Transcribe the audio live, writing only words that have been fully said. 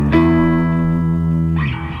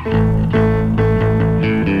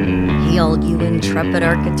intrepid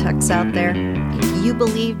architects out there. If you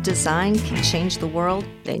believe design can change the world,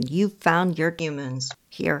 then you've found your humans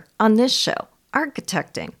here on this show,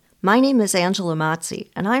 Architecting. My name is Angela Mazzi,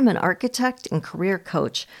 and I'm an architect and career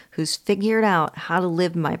coach who's figured out how to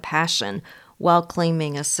live my passion while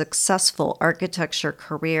claiming a successful architecture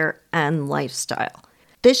career and lifestyle.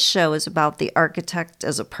 This show is about the architect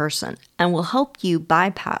as a person and will help you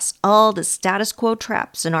bypass all the status quo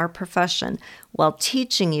traps in our profession while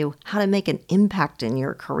teaching you how to make an impact in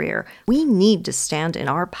your career. We need to stand in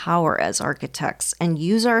our power as architects and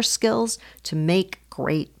use our skills to make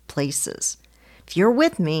great places. If you're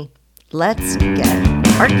with me, let's get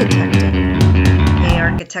architecting. Hey,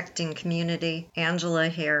 architecting community, Angela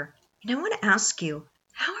here. And I want to ask you,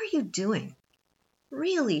 how are you doing?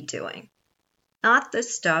 Really doing? Not the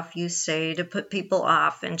stuff you say to put people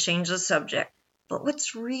off and change the subject, but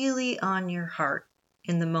what's really on your heart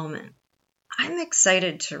in the moment. I'm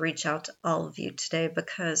excited to reach out to all of you today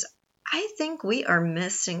because I think we are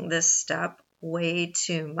missing this step way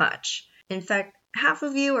too much. In fact, half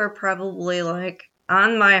of you are probably like,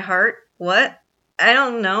 on my heart, what? I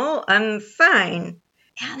don't know, I'm fine.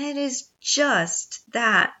 And it is just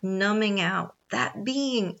that numbing out, that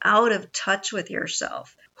being out of touch with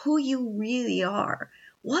yourself, who you really are,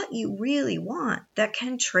 what you really want that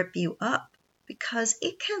can trip you up because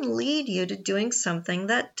it can lead you to doing something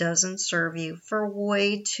that doesn't serve you for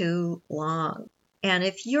way too long. And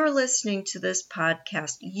if you're listening to this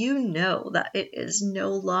podcast, you know that it is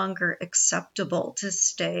no longer acceptable to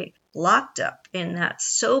stay locked up in that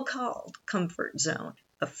so-called comfort zone,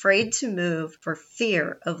 afraid to move for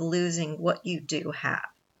fear of losing what you do have.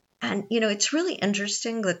 And, it's really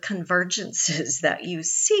interesting the convergences that you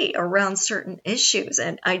see around certain issues.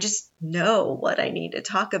 And I just know what I need to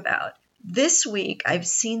talk about. This week, I've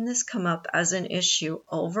seen this come up as an issue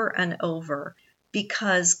over and over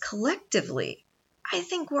because collectively, I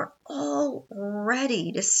think we're all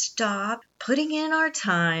ready to stop putting in our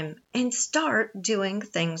time and start doing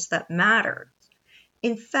things that matter.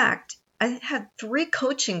 In fact, I had 3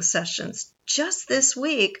 coaching sessions just this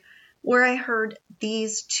week where I heard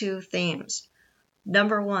these 2 themes.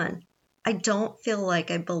 Number 1, I don't feel like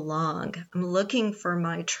I belong. I'm looking for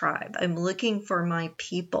my tribe. I'm looking for my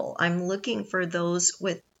people. I'm looking for those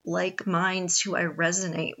with like minds who I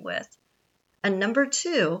resonate with. And number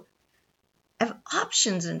 2, I have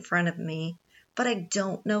options in front of me, but I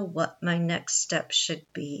don't know what my next step should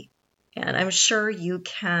be. And I'm sure you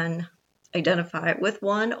can identify with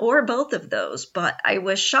one or both of those, but I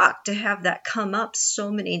was shocked to have that come up so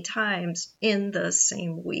many times in the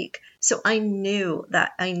same week. So I knew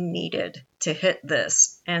that I needed to hit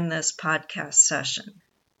this in this podcast session.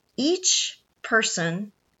 Each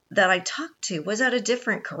person that I talked to was at a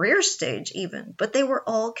different career stage even, but they were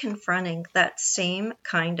all confronting that same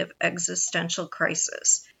kind of existential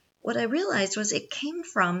crisis. What I realized was it came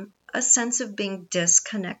from a sense of being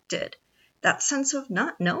disconnected, that sense of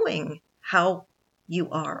not knowing how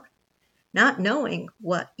you are, not knowing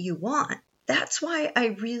what you want. That's why I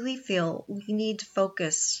really feel we need to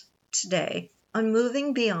focus today on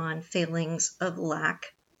moving beyond feelings of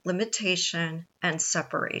lack, limitation, and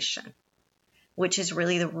separation, which is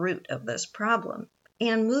really the root of this problem,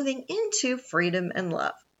 and moving into freedom and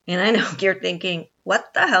love. And I know you're thinking,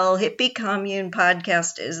 what the hell hippie commune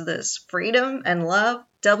podcast is this? Freedom and love?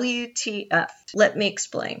 WTF. Let me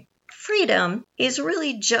explain. Freedom is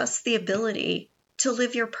really just the ability to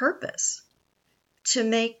live your purpose, to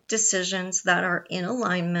make decisions that are in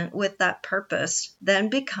alignment with that purpose then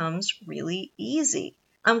becomes really easy.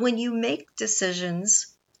 And when you make decisions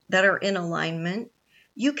that are in alignment,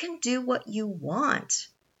 you can do what you want.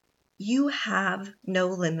 You have no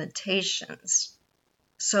limitations.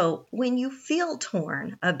 So when you feel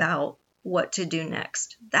torn about what to do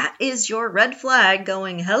next, that is your red flag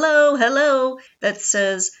going, hello, hello, that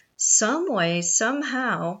says, some way,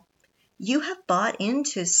 somehow, you have bought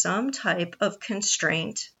into some type of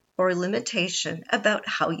constraint or limitation about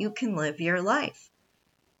how you can live your life.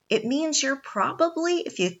 It means you're probably,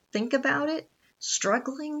 if you think about it,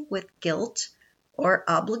 struggling with guilt or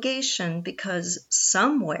obligation because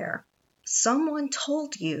somewhere, someone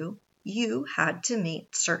told you you had to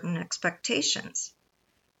meet certain expectations.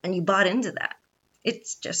 And you bought into that.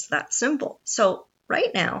 It's just that simple. So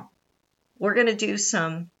right now, we're going to do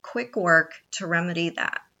some quick work to remedy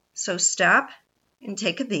that. So stop and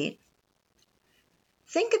take a beat.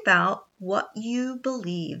 Think about what you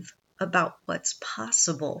believe about what's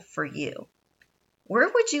possible for you. Where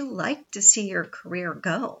would you like to see your career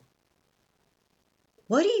go?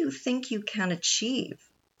 What do you think you can achieve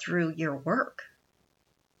through your work?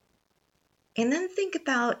 And then think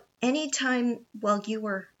about any time while you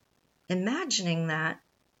were imagining that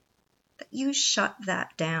you shut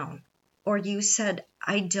that down, or you said,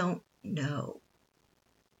 I don't know.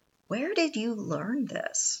 Where did you learn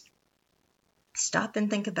this? Stop and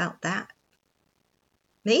think about that.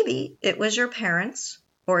 Maybe it was your parents,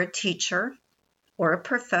 or a teacher, or a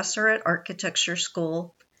professor at architecture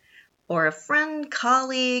school, or a friend,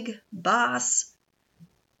 colleague, boss.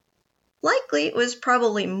 Likely it was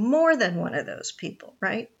probably more than one of those people,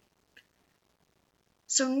 right?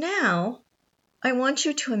 So now I want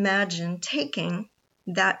you to imagine taking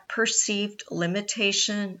that perceived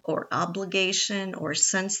limitation or obligation or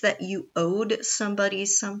sense that you owed somebody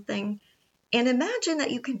something, and imagine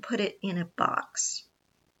that you can put it in a box.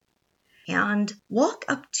 And walk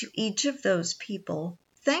up to each of those people,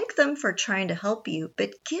 thank them for trying to help you,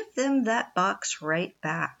 but give them that box right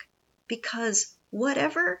back. Because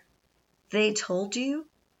whatever they told you,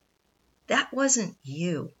 that wasn't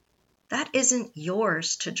you. That isn't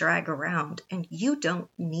yours to drag around, and you don't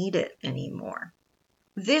need it anymore.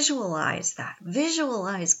 Visualize that.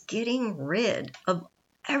 Visualize getting rid of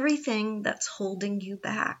everything that's holding you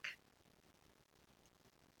back.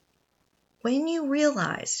 When you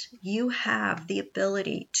realize you have the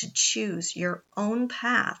ability to choose your own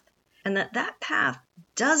path, and that path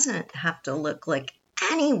doesn't have to look like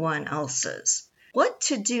anyone else's, what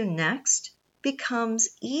to do next becomes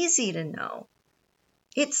easy to know.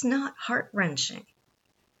 It's not heart-wrenching.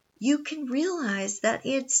 You can realize that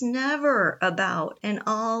it's never about an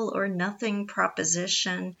all or nothing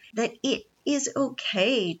proposition, that it is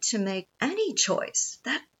okay to make any choice,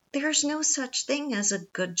 that there's no such thing as a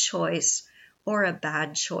good choice or a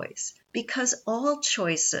bad choice, because all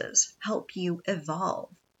choices help you evolve.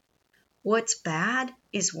 What's bad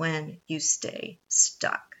is when you stay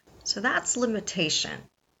stuck. So that's limitation.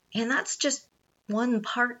 And that's just one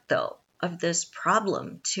part, though, of this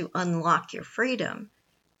problem to unlock your freedom.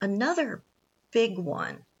 Another big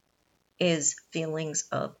one is feelings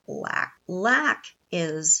of lack. Lack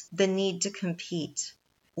is the need to compete.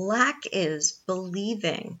 Lack is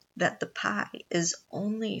believing that the pie is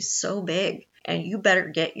only so big and you better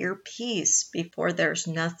get your piece before there's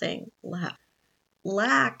nothing left.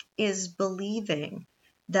 Lack is believing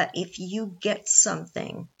that if you get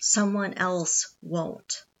something, someone else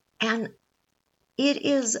won't. And it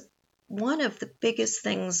is one of the biggest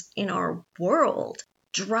things in our world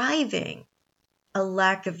driving a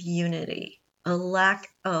lack of unity, a lack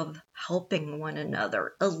of helping one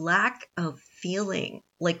another, a lack of feeling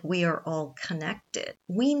like we are all connected.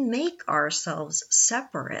 We make ourselves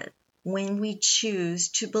separate when we choose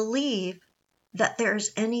to believe that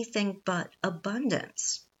there's anything but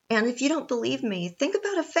abundance. And if you don't believe me, think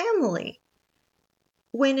about a family.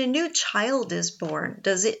 When a new child is born,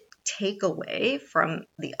 does it take away from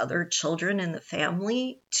the other children in the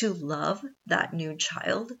family to love that new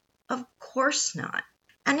child? Of course not.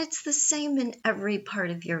 And it's the same in every part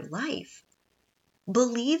of your life.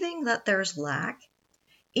 Believing that there's lack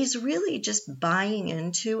is really just buying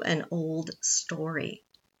into an old story.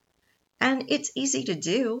 And it's easy to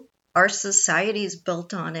do. Our society is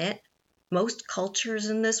built on it. Most cultures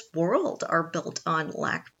in this world are built on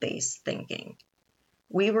lack-based thinking.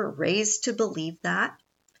 We were raised to believe that.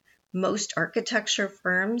 Most architecture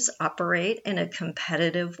firms operate in a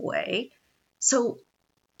competitive way. So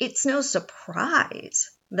it's no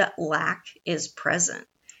surprise that lack is present,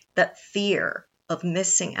 that fear of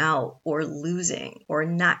missing out or losing or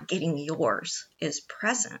not getting yours is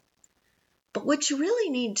present. But what you really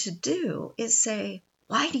need to do is say,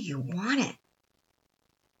 why do you want it?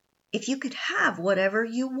 If you could have whatever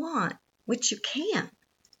you want, which you can,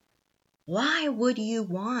 why would you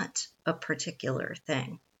want a particular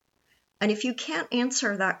thing? And if you can't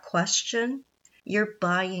answer that question, you're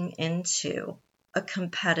buying into a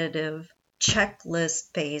competitive,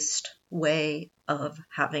 checklist-based way of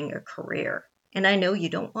having a career. And I know you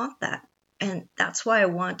don't want that. And that's why I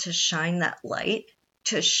want to shine that light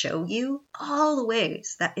to show you all the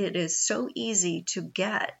ways that it is so easy to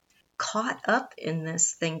get caught up in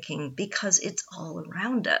this thinking because it's all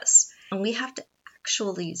around us. And we have to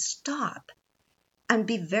actually stop and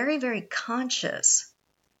be very, very conscious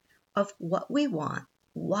of what we want,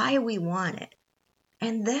 why we want it,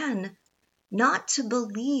 and then not to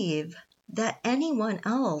believe that anyone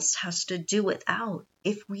else has to do without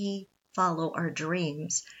if we follow our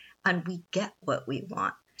dreams and we get what we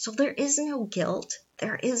want. So there is no guilt,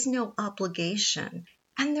 there is no obligation,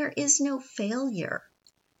 and there is no failure.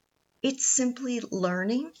 It's simply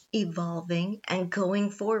learning, evolving, and going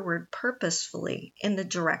forward purposefully in the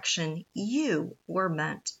direction you were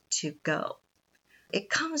meant to go. It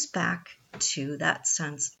comes back to that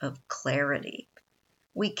sense of clarity.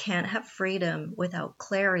 We can't have freedom without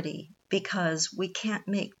clarity because we can't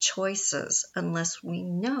make choices unless we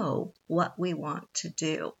know what we want to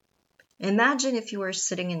do. Imagine if you were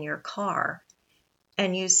sitting in your car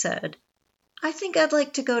and you said, I think I'd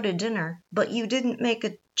like to go to dinner, but you didn't make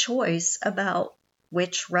a choice about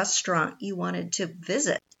which restaurant you wanted to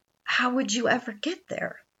visit. How would you ever get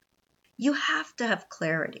there? You have to have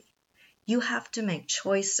clarity. You have to make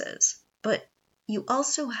choices, but you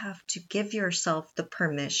also have to give yourself the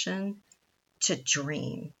permission to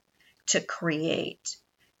dream, to create,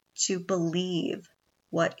 to believe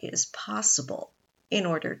what is possible in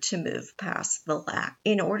order to move past the lack,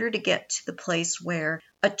 in order to get to the place where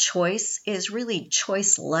a choice is really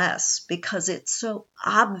choiceless because it's so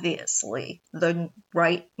obviously the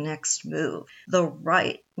right next move, the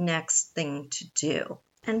right next thing to do.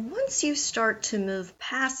 And once you start to move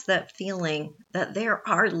past that feeling that there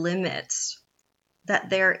are limits, that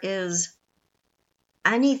there is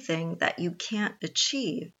anything that you can't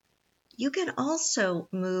achieve, you can also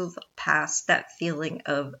move past that feeling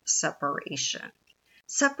of separation.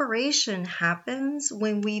 Separation happens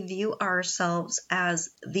when we view ourselves as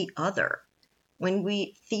the other, when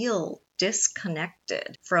we feel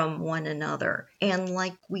disconnected from one another and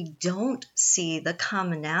like we don't see the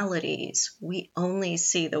commonalities, we only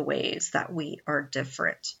see the ways that we are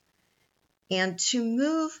different. And to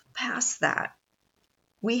move past that,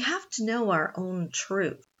 we have to know our own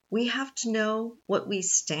truth. We have to know what we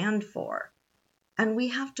stand for. And we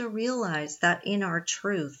have to realize that in our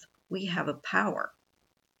truth, we have a power.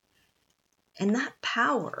 And that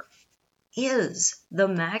power is the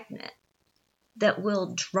magnet that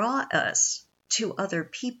will draw us to other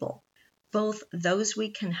people, both those we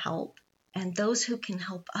can help and those who can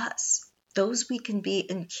help us, those we can be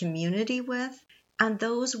in community with, and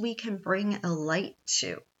those we can bring a light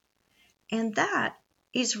to. And that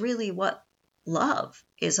is really what love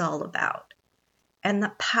is all about. And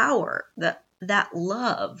the power, that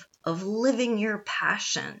love of living your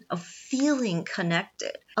passion, of feeling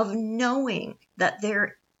connected, of knowing that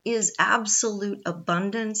there is absolute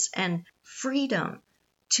abundance and freedom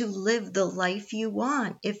to live the life you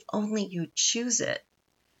want if only you choose it,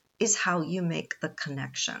 is how you make the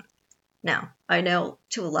connection. Now, I know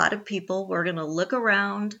to a lot of people, we're going to look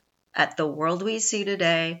around at the world we see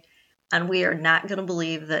today, and we are not going to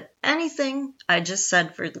believe that anything I just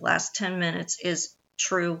said for the last 10 minutes is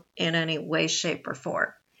true in any way, shape, or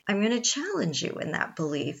form. I'm going to challenge you in that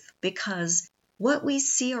belief because what we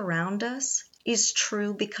see around us is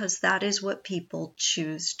true because that is what people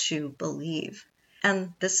choose to believe.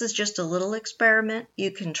 And this is just a little experiment.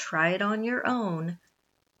 You can try it on your own.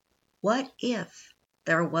 What if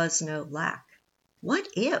there was no lack? What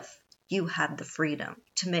if you had the freedom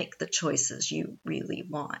to make the choices you really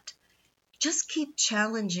want? Just keep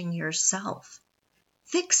challenging yourself.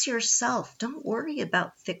 Fix yourself. Don't worry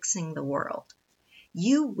about fixing the world.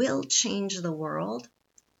 You will change the world,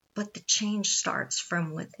 but the change starts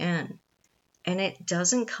from within. And it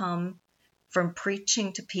doesn't come from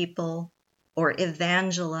preaching to people or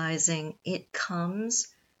evangelizing. It comes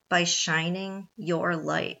by shining your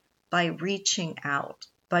light, by reaching out,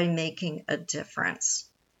 by making a difference.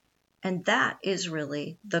 And that is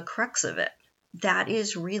really the crux of it. That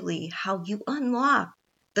is really how you unlock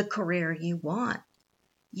the career you want.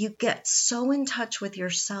 You get so in touch with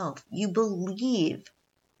yourself. You believe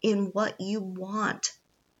in what you want.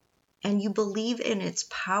 And you believe in its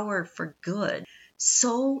power for good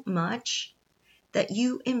so much that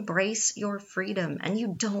you embrace your freedom and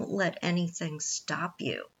you don't let anything stop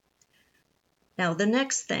you. Now, the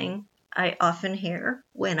next thing I often hear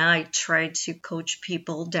when I try to coach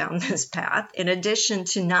people down this path, in addition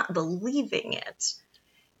to not believing it,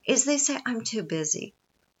 is they say, I'm too busy.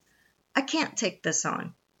 I can't take this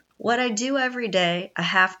on. What I do every day, I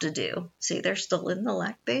have to do. See, they're still in the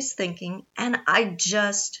lack-based thinking, and I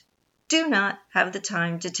just do not have the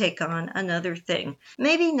time to take on another thing.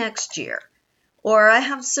 Maybe next year. Or I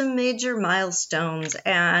have some major milestones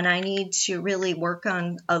and I need to really work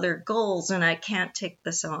on other goals and I can't take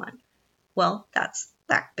this on. Well, that's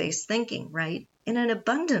lack-based thinking, right? In an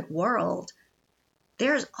abundant world,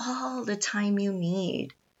 there's all the time you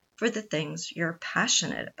need for the things you're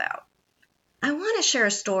passionate about. I want to share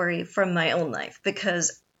a story from my own life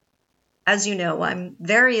because, as you know, I'm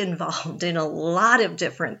very involved in a lot of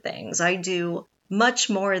different things. I do much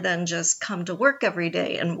more than just come to work every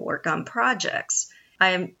day and work on projects. I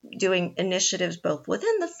am doing initiatives both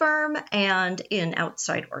within the firm and in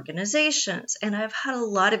outside organizations. And I've had a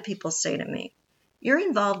lot of people say to me, you're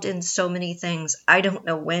involved in so many things, I don't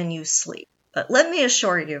know when you sleep. But let me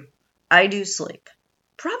assure you, I do sleep.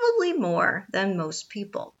 Probably more than most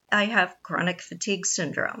people. I have chronic fatigue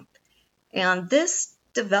syndrome. And this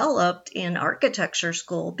developed in architecture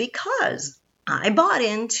school because I bought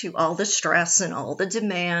into all the stress and all the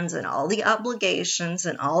demands and all the obligations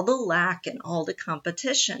and all the lack and all the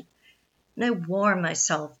competition. And I wore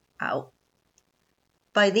myself out.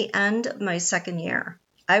 By the end of my second year,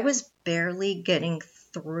 I was barely getting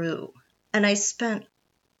through. And I spent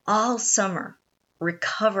all summer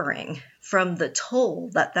recovering from the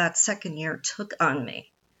toll that second year took on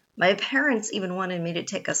me. My parents even wanted me to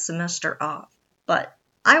take a semester off, but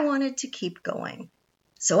I wanted to keep going.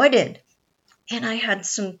 So I did. And I had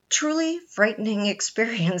some truly frightening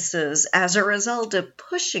experiences as a result of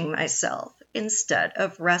pushing myself instead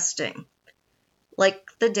of resting. Like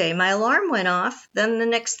the day my alarm went off, then the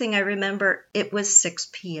next thing I remember, it was 6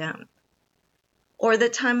 p.m. Or the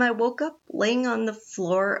time I woke up laying on the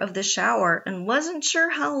floor of the shower and wasn't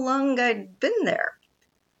sure how long I'd been there.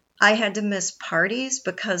 I had to miss parties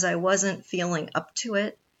because I wasn't feeling up to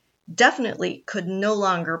it. Definitely could no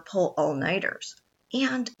longer pull all-nighters.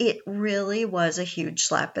 And it really was a huge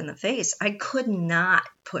slap in the face. I could not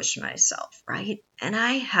push myself, right? And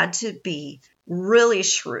I had to be really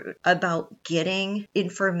shrewd about getting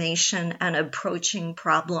information and approaching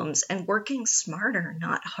problems and working smarter,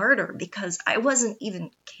 not harder, because I wasn't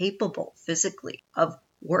even capable physically of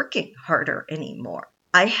working harder anymore.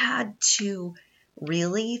 I had to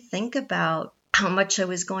really think about how much I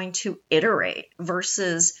was going to iterate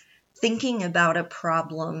versus thinking about a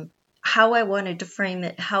problem, how I wanted to frame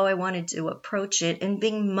it, how I wanted to approach it, and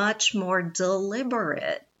being much more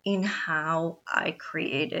deliberate in how I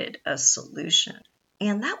created a solution.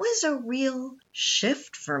 And that was a real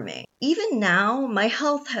shift for me. Even now, my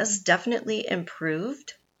health has definitely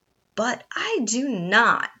improved, but I do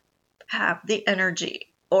not have the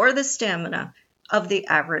energy or the stamina of the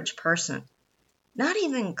average person. Not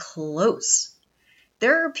even close.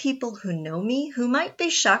 There are people who know me who might be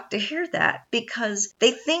shocked to hear that because they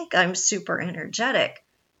think I'm super energetic.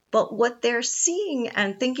 But what they're seeing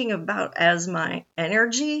and thinking about as my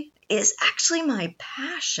energy is actually my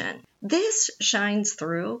passion. This shines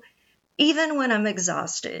through even when I'm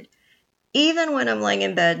exhausted, even when I'm laying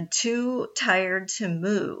in bed too tired to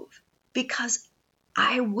move, because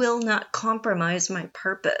I will not compromise my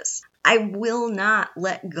purpose. I will not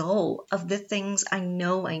let go of the things I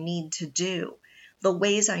know I need to do, the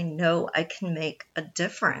ways I know I can make a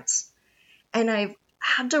difference. And I've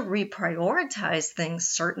had to reprioritize things,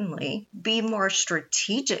 certainly, be more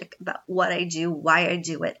strategic about what I do, why I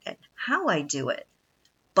do it, and how I do it.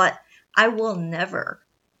 But I will never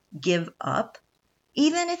give up,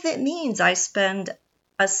 even if it means I spend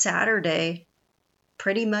a Saturday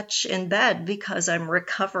pretty much in bed because I'm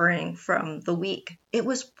recovering from the week. It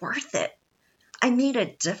was worth it. I made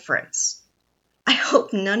a difference. I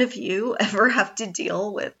hope none of you ever have to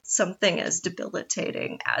deal with something as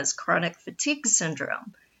debilitating as chronic fatigue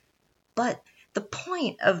syndrome. But the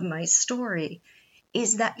point of my story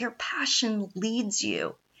is that your passion leads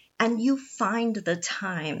you and you find the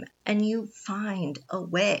time and you find a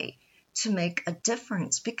way to make a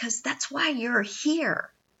difference because that's why you're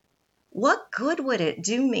here. What good would it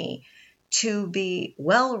do me to be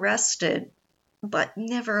well rested but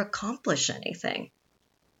never accomplish anything?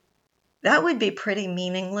 That would be pretty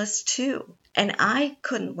meaningless too, and I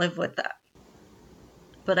couldn't live with that.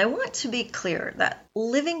 But I want to be clear that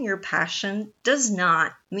living your passion does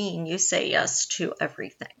not mean you say yes to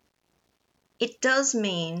everything. It does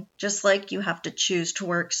mean, just like you have to choose to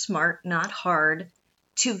work smart, not hard,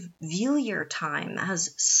 to view your time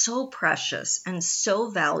as so precious and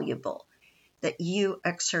so valuable that you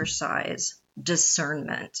exercise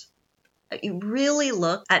discernment. You really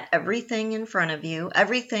look at everything in front of you,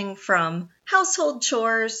 everything from household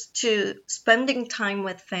chores to spending time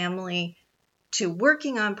with family, to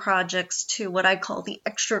working on projects, to what I call the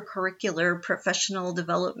extracurricular professional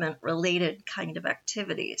development related kind of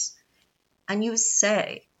activities. And you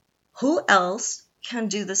say, who else can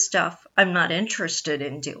do the stuff I'm not interested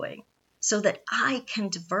in doing so that I can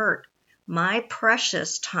divert my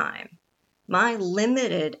precious time, my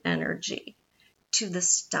limited energy to the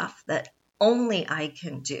stuff that only I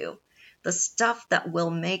can do, the stuff that will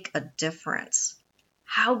make a difference.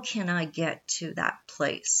 How can I get to that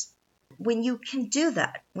place? When you can do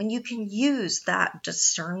that, when you can use that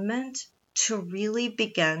discernment to really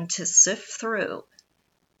begin to sift through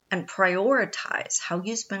and prioritize how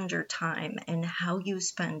you spend your time and how you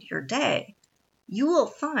spend your day, you will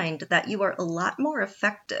find that you are a lot more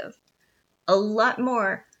effective, a lot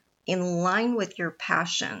more in line with your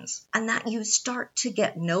passions, and that you start to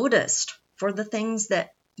get noticed for the things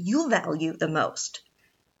that you value the most,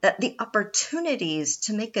 that the opportunities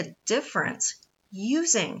to make a difference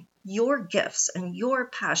using your gifts and your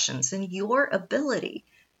passions and your ability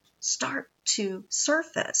start to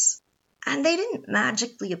surface. And they didn't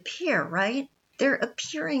magically appear, right? They're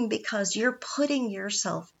appearing because you're putting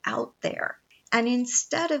yourself out there. And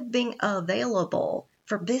instead of being available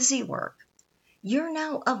for busy work, you're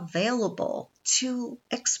now available to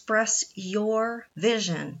express your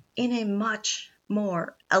vision in a much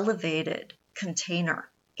more elevated container,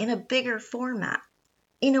 in a bigger format,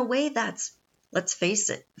 in a way that's, let's face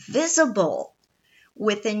it, visible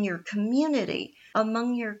within your community,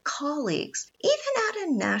 among your colleagues, even at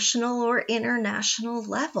a national or international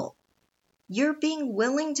level. You're being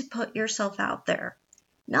willing to put yourself out there,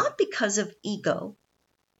 not because of ego,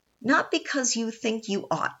 not because you think you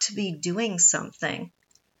ought to be doing something,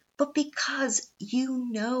 but because you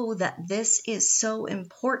know that this is so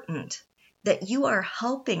important, that you are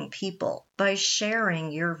helping people by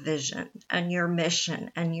sharing your vision and your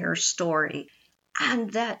mission and your story,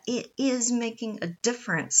 and that it is making a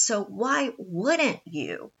difference. So why wouldn't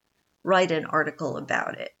you write an article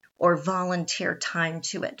about it, or volunteer time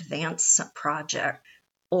to advance a project,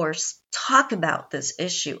 or talk about this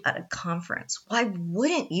issue at a conference? Why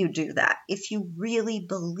wouldn't you do that if you really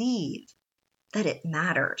believe that it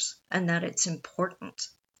matters and that it's important?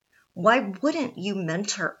 Why wouldn't you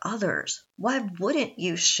mentor others? Why wouldn't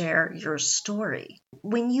you share your story?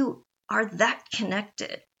 When you are that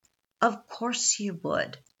connected, of course you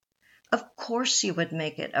would. Of course you would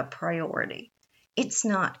make it a priority. It's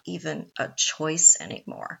not even a choice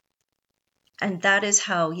anymore. And that is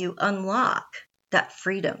how you unlock that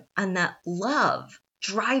freedom and that love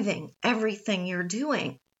driving everything you're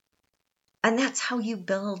doing. And that's how you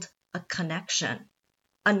build a connection,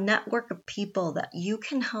 a network of people that you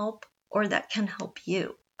can help or that can help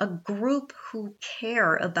you, a group who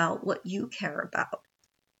care about what you care about.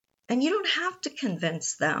 And you don't have to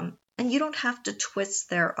convince them, and you don't have to twist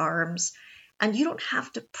their arms, and you don't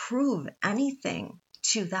have to prove anything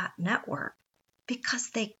to that network, because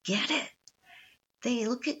they get it. They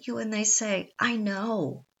look at you and they say, I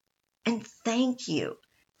know, and thank you.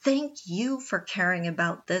 Thank you for caring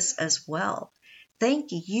about this as well. Thank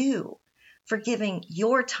you for giving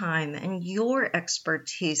your time and your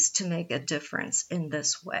expertise to make a difference in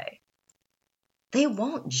this way. They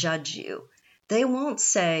won't judge you. They won't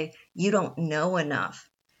say you don't know enough.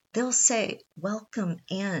 They'll say, welcome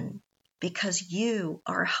in, because you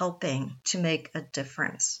are helping to make a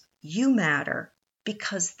difference. You matter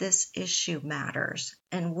because this issue matters,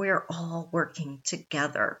 and we're all working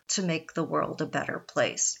together to make the world a better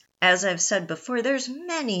place. As I've said before, there's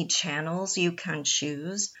many channels you can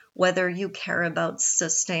choose, whether you care about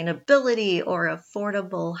sustainability or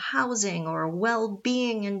affordable housing or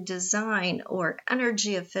well-being and design or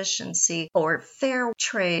energy efficiency or fair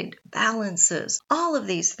trade balances. All of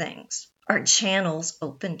these things are channels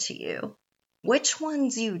open to you. Which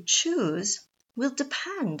ones you choose will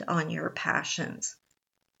depend on your passions.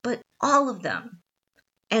 But all of them,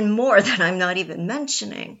 and more that I'm not even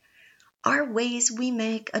mentioning, are ways we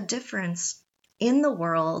make a difference in the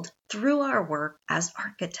world through our work as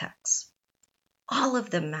architects. All of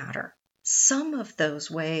them matter. Some of those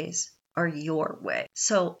ways are your way.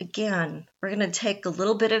 So again, we're going to take a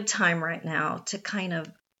little bit of time right now to kind of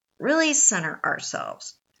really center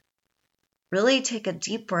ourselves. Really take a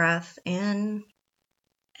deep breath in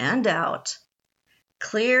and out.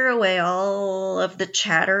 Clear away all of the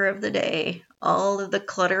chatter of the day, all of the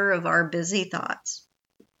clutter of our busy thoughts,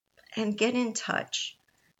 and get in touch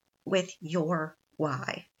with your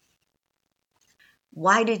why.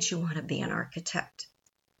 Why did you want to be an architect?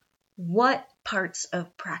 What parts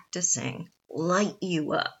of practicing light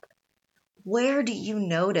you up? Where do you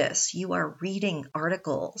notice you are reading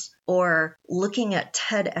articles or looking at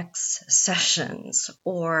TEDx sessions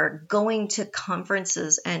or going to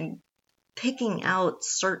conferences and picking out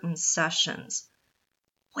certain sessions?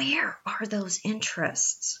 Where are those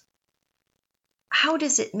interests? How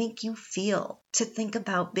does it make you feel to think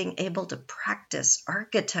about being able to practice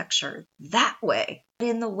architecture that way,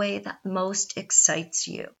 in the way that most excites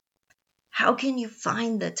you? How can you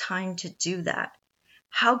find the time to do that?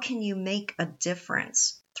 How can you make a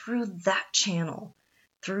difference through that channel,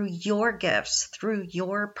 through your gifts, through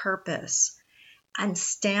your purpose, and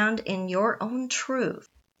stand in your own truth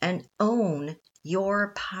and own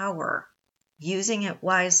your power, using it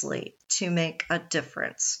wisely to make a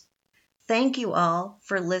difference? Thank you all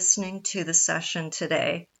for listening to the session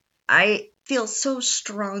today. I feel so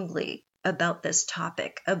strongly about this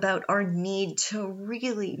topic, about our need to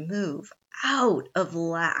really move out of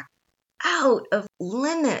lack, out of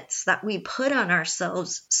limits that we put on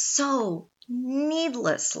ourselves so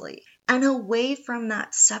needlessly, and away from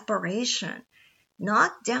that separation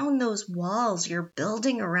Knock down those walls you're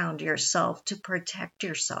building around yourself to protect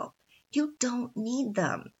yourself. You don't need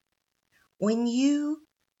them. When you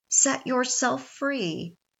set yourself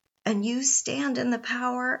free and you stand in the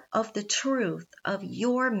power of the truth of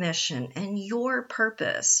your mission and your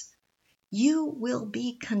purpose, you will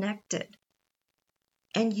be connected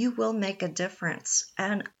and you will make a difference.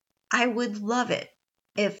 And I would love it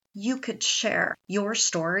if you could share your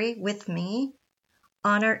story with me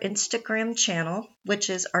on our Instagram channel, which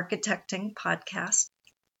is Architecting Podcast.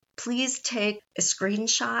 Please take a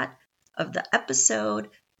screenshot of the episode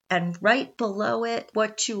and write below it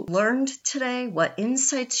what you learned today, what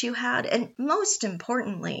insights you had, and most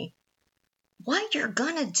importantly, what you're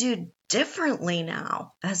going to do differently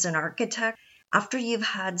now as an architect after you've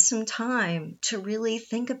had some time to really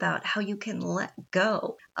think about how you can let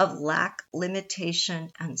go of lack, limitation,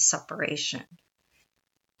 and separation.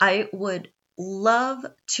 I would love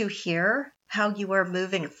to hear how you are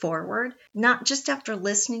moving forward, not just after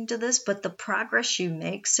listening to this, but the progress you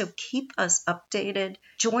make. So keep us updated,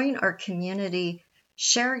 join our community,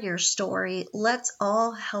 share your story. Let's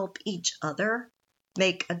all help each other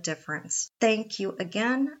make a difference. Thank you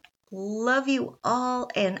again. Love you all,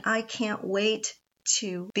 and I can't wait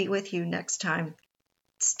to be with you next time.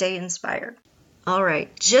 Stay inspired. All right,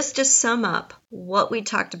 just to sum up what we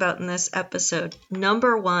talked about in this episode.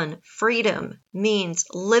 Number 1, freedom means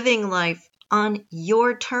living life on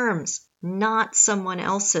your terms, not someone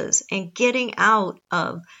else's, and getting out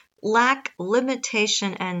of lack,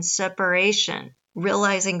 limitation, and separation,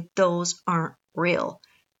 realizing those aren't real.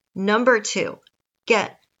 Number 2,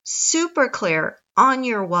 get super clear on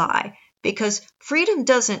your why, because freedom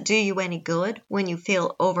doesn't do you any good when you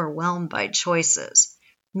feel overwhelmed by choices.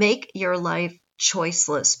 Make your life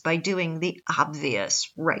choiceless by doing the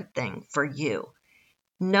obvious right thing for you.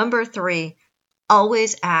 Number 3,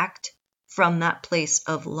 always act from that place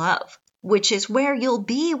of love, which is where you'll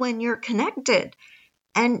be when you're connected,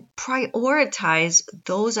 and prioritize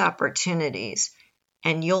those opportunities,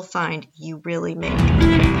 and you'll find you really make an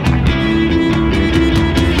impact.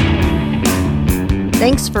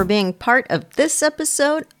 Thanks for being part of this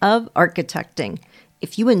episode of Architecting.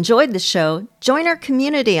 If you enjoyed the show, join our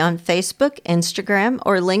community on Facebook, Instagram,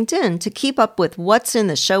 or LinkedIn to keep up with what's in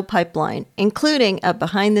the show pipeline, including a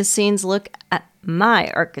behind-the-scenes look at my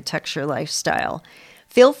architecture lifestyle.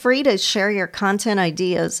 Feel free to share your content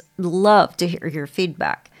ideas. Love to hear your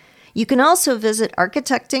feedback. You can also visit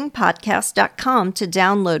architectingpodcast.com to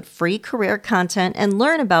download free career content and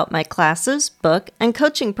learn about my classes, book, and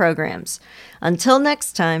coaching programs. Until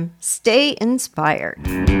next time, stay inspired.